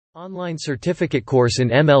Online certificate course in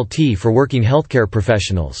MLT for working healthcare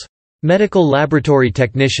professionals. Medical laboratory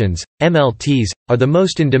technicians, MLTs, are the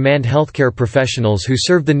most in-demand healthcare professionals who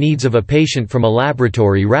serve the needs of a patient from a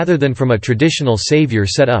laboratory rather than from a traditional savior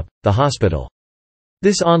setup, the hospital.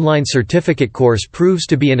 This online certificate course proves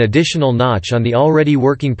to be an additional notch on the already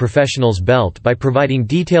working professional's belt by providing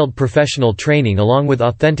detailed professional training along with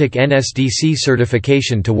authentic NSDC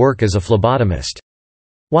certification to work as a phlebotomist.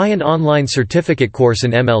 Why an online certificate course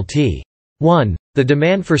in MLT? 1. The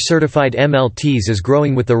demand for certified MLTs is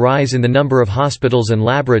growing with the rise in the number of hospitals and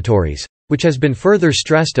laboratories, which has been further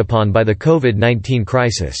stressed upon by the COVID-19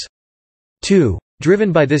 crisis. 2.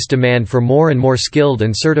 Driven by this demand for more and more skilled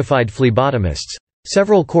and certified phlebotomists,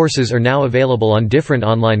 several courses are now available on different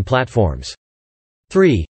online platforms.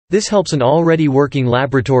 3. This helps an already working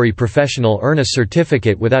laboratory professional earn a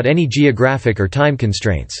certificate without any geographic or time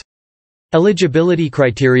constraints. Eligibility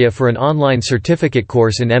criteria for an online certificate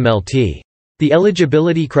course in MLT. The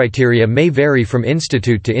eligibility criteria may vary from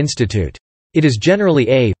institute to institute. It is generally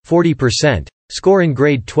a 40% score in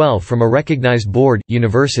grade 12 from a recognized board,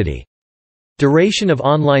 university. Duration of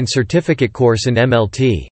online certificate course in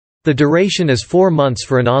MLT. The duration is 4 months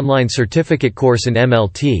for an online certificate course in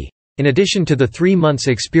MLT, in addition to the 3 months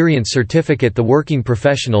experience certificate the working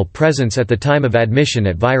professional presents at the time of admission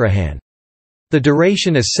at Virohan. The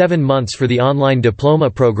duration is 7 months for the online diploma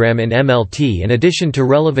program in MLT in addition to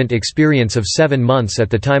relevant experience of 7 months at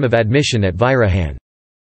the time of admission at Virohan.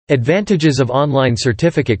 Advantages of online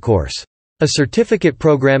certificate course. A certificate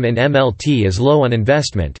program in MLT is low on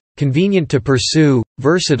investment, convenient to pursue,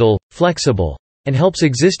 versatile, flexible, and helps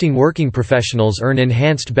existing working professionals earn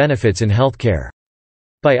enhanced benefits in healthcare.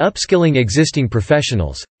 By upskilling existing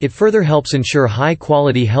professionals, it further helps ensure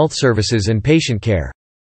high-quality health services and patient care.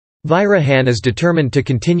 Virohan is determined to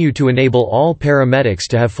continue to enable all paramedics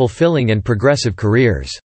to have fulfilling and progressive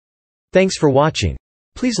careers. Thanks for watching.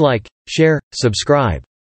 Please like, share, subscribe.